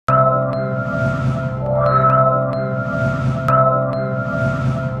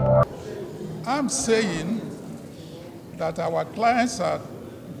saying that our clients are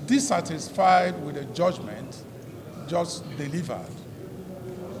dissatisfied with the judgment just delivered.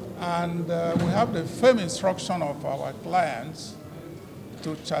 And we have the firm instruction of our clients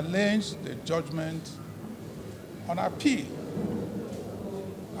to challenge the judgment on appeal.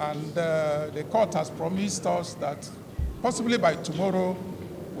 And the court has promised us that possibly by tomorrow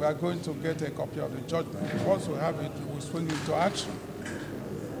we are going to get a copy of the judgment. Once we have it, we will swing into action.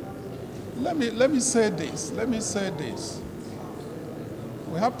 Let me say this.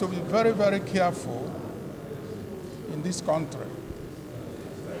 We have to be very, very careful in this country.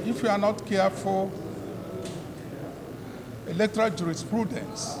 If we are not careful, electoral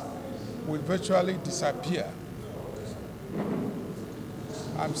jurisprudence will virtually disappear.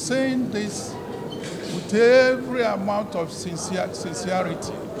 I'm saying this with every amount of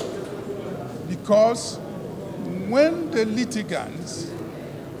sincerity, because when the litigants,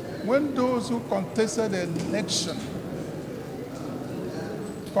 when those who contested the election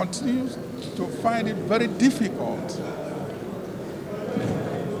continue to find it very difficult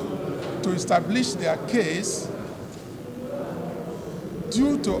to establish their case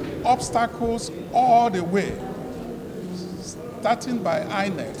due to obstacles all the way, starting by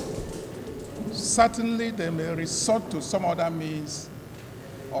INEC, certainly they may resort to some other means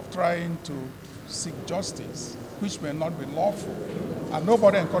of trying to seek justice, which may not be lawful. And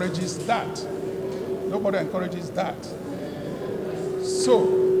nobody encourages that. Nobody encourages that. So,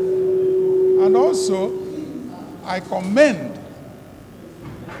 and also, I commend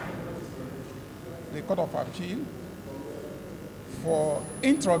the Court of Appeal for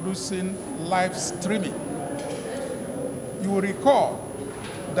introducing live streaming. You will recall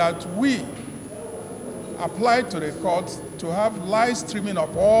that we applied to the court to have live streaming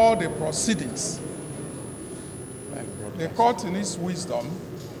of all the proceedings. The court, in its wisdom,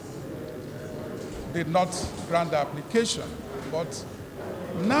 did not grant the application, but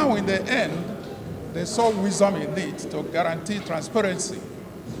now in the end, they saw wisdom in it to guarantee transparency.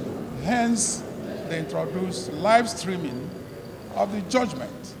 Hence, they introduced live streaming of the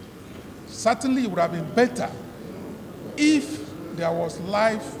judgment. Certainly, it would have been better if there was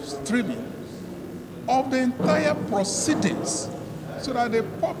live streaming of the entire proceedings so that the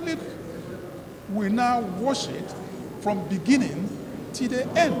public will now watch it from beginning to the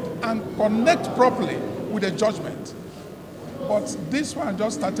end and connect properly with the judgment. But this one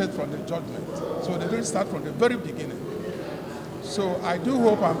just started from the judgment, so they didn't start from the very beginning. So I do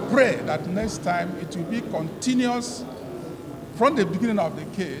hope and pray that next time it will be continuous from the beginning of the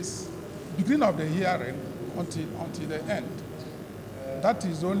case, beginning of the hearing, until the end. That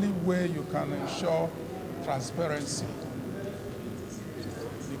is the only way you can ensure transparency.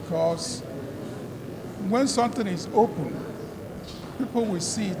 Because when something is open, people will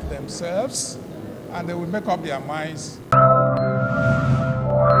see it themselves and they will make up their minds